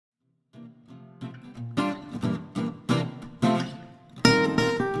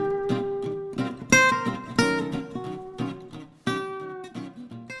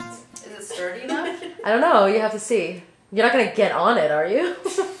I don't know. You have to see. You're not gonna get on it, are you?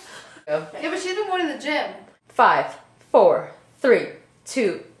 Yeah, but she's been going to the gym. 5, 4, 3,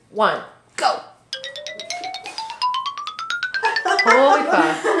 2, 1, go! Holy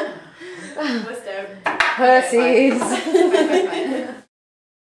fuck. What's down? Pussies. Fine.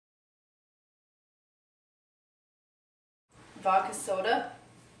 Vodka soda.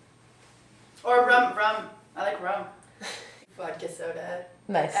 Or rum. I like rum. Vodka soda.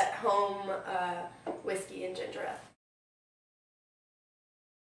 Nice. At home, whiskey and ginger ale.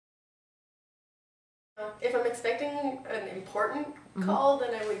 If I'm expecting an important call,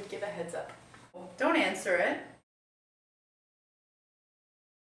 then I would give a heads up. Don't answer it.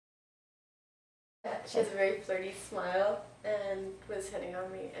 She has a very flirty smile and was hitting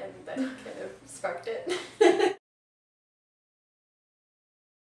on me, and that kind of sparked it.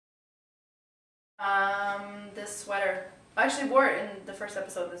 This sweater. I actually wore it in the first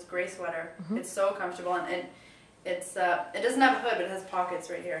episode, this gray sweater. It's so comfortable, and it's it doesn't have a hood, but it has pockets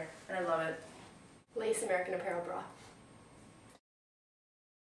right here, and I love it. Lace American Apparel bra.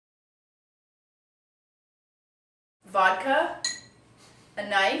 Vodka, a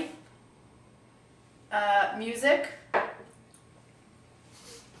knife, music.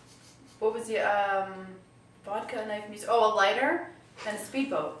 What was the vodka, knife, music? Oh, a lighter and a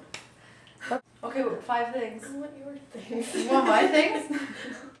speedboat. Okay, well, 5 things. I want your things. You want my things?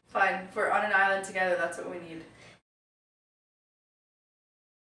 Fine. If we're on an island together, that's what we need.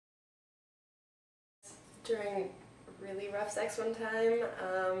 During really rough sex one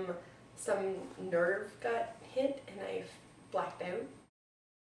time, some nerve got hit and I blacked out.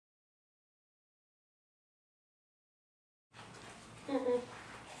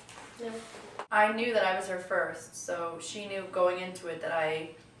 No. I knew that I was her first, so she knew going into it that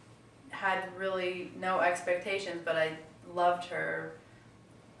I had really no expectations, but I loved her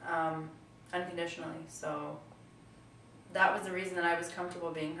unconditionally, so that was the reason that I was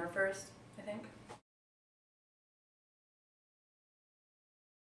comfortable being her first, I think.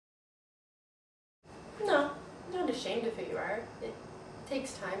 No, not ashamed of who you are. It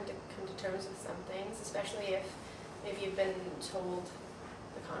takes time to come to terms with some things, especially if you've been told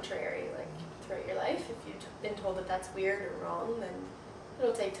the contrary, like throughout your life. If you've been told that that's weird or wrong, then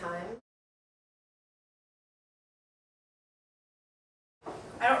it'll take time.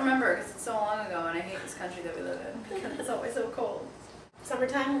 I don't remember because it's so long ago and I hate this country that we live in because it's always so cold.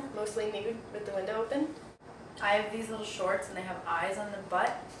 Summertime, mostly nude with the window open. I have these little shorts and they have eyes on the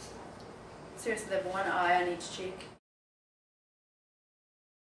butt. Seriously, they have one eye on each cheek.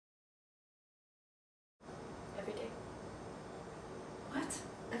 Every day. What?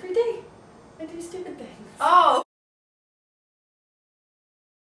 Every day. I do stupid things. Oh!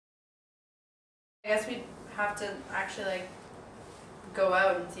 I guess we'd have to actually like go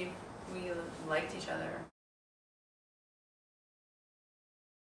out and see if we liked each other.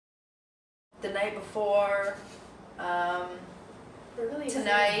 The night before, Really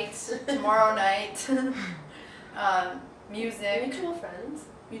tonight, tomorrow night, music,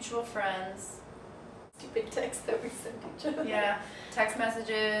 mutual friends. Stupid texts that we send each other. yeah, text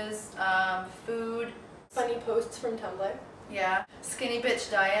messages, food, Funny posts from Tumblr. yeah, skinny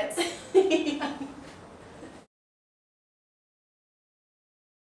bitch diets.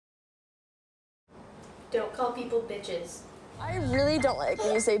 Don't call people bitches. I really don't like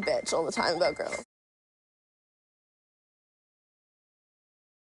when you say bitch all the time about girls.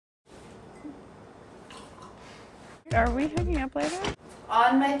 Are we hooking up later?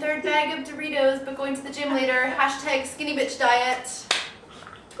 On my 3rd bag of Doritos, but going to the gym later. Hashtag skinny bitch diet.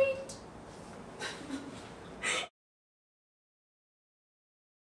 Tweet.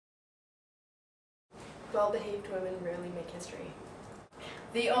 Well-behaved women rarely make history.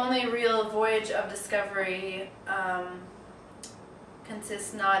 The only real voyage of discovery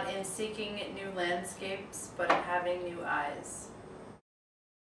consists not in seeking new landscapes, but in having new eyes.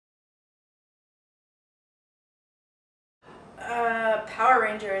 Power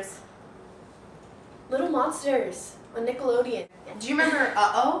Rangers. Little Monsters on Nickelodeon. Do you remember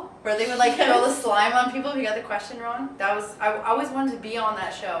Uh-Oh? Where they would like throw the slime on people if you got the question wrong? That was, I always wanted to be on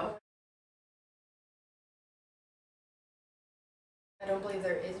that show. I don't believe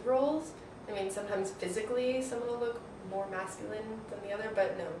there is roles. I mean, sometimes physically someone will look more masculine than the other,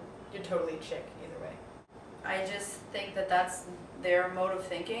 but no, you're totally a chick either way. I just think that that's their mode of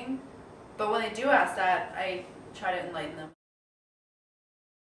thinking. But when they do ask that, I try to enlighten them.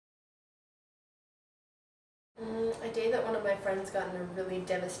 A day that one of my friends got in a really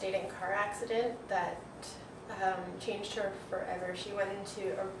devastating car accident that changed her forever. She went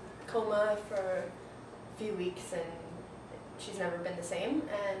into a coma for a few weeks and she's never been the same,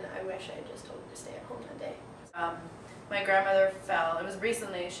 and I wish I had just told her to stay at home that day. My grandmother fell. It was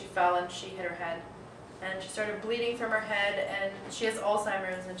recently. She fell and she hit her head. And she started bleeding from her head, and she has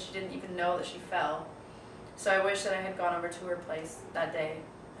Alzheimer's, and she didn't even know that she fell. So I wish that I had gone over to her place that day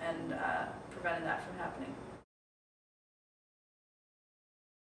and prevented that from happening.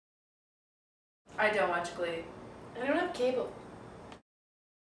 I don't watch Glee. I don't have cable.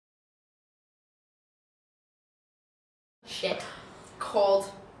 Shit. Cold.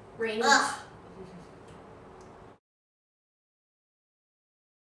 Rainy.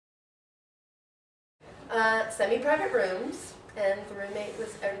 Semi-private rooms, and the roommate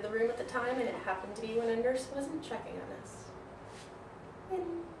was out of the room at the time, and it happened to be when a nurse wasn't checking on us.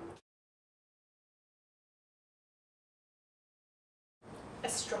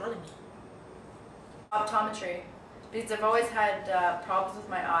 Astronomy. Optometry. Because I've always had problems with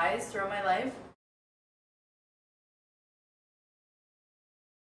my eyes throughout my life.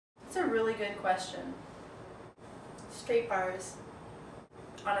 That's a really good question. Straight bars.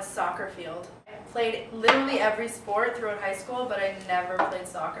 On a soccer field. I played literally every sport throughout high school, but I never played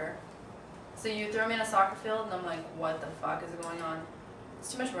soccer. So you throw me in a soccer field and I'm like, what the fuck is going on?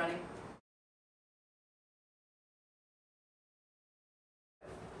 It's too much running.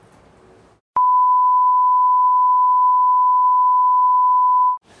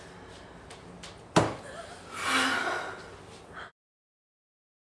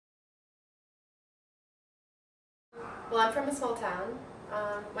 Well, I'm from a small town.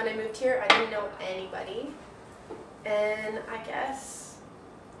 When I moved here, I didn't know anybody, and I guess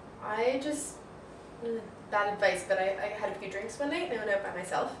I just, bad advice, but I had a few drinks one night and I went out by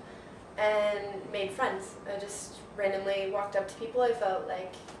myself and made friends. I just randomly walked up to people. I felt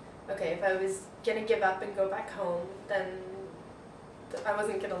like, okay, if I was gonna give up and go back home, then I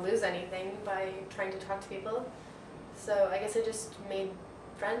wasn't gonna lose anything by trying to talk to people. So I guess I just made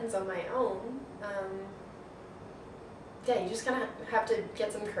friends on my own. Yeah, you just kind of have to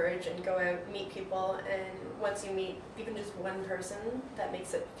get some courage and go out, meet people, and once you meet even just one person that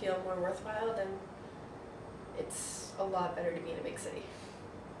makes it feel more worthwhile, then it's a lot better to be in a big city.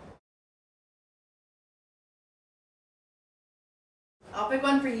 I'll pick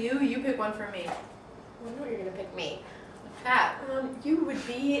one for you, you pick one for me. I know you're gonna pick me. A cat. You would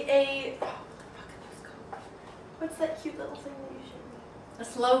be a, oh, what the fuck are those called? What's that cute little thing that you showed me? A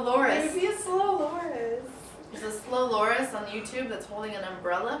slow loris. You would be a slow loris. There's a slow loris on YouTube that's holding an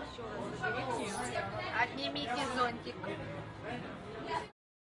umbrella.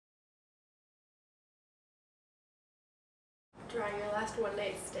 Drawing your last one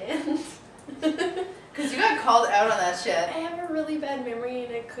night stand. Because you got called out on that shit. I have a really bad memory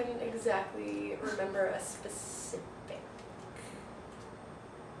and I couldn't exactly remember a specific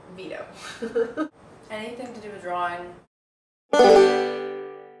veto. Anything to do with drawing.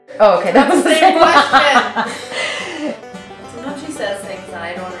 Oh, okay, that was the Same question. Sometimes she says things that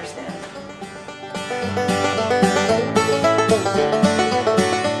I don't understand.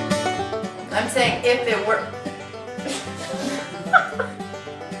 I'm saying if it were.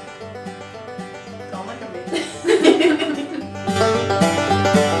 Don't look at me.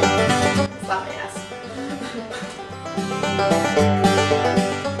 Slap my ass.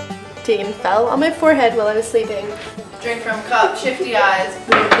 Tegan fell on my forehead while I was sleeping. Drink from cup, shifty eyes.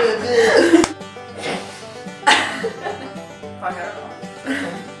 Fuck, I don't know.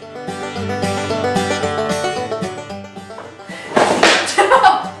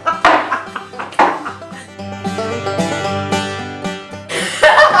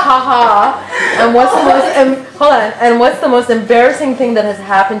 Haha. And what's the most hold on? And what's the most embarrassing thing that has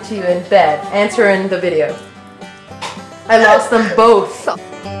happened to you in bed? Answer in the video. I lost them both.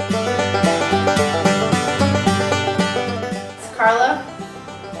 Carla,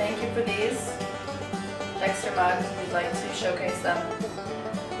 thank you for these extra mugs. We'd like to showcase them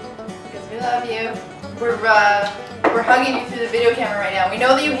because we love you. We're hugging you through the video camera right now. We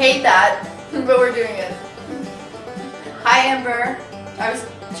know that you hate that, but we're doing it. Hi Amber. I was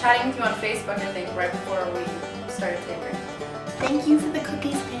chatting with you on Facebook, I think, right before we started taping. Thank you for the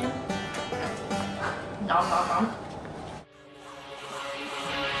cookies, Pam. Nom nom nom.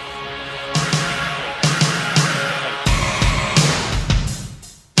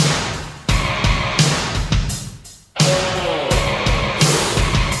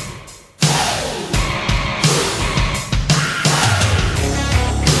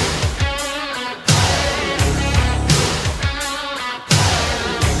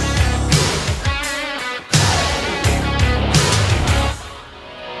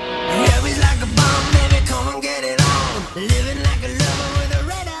 Yeah, we like a bomb, baby, come and get it on. Living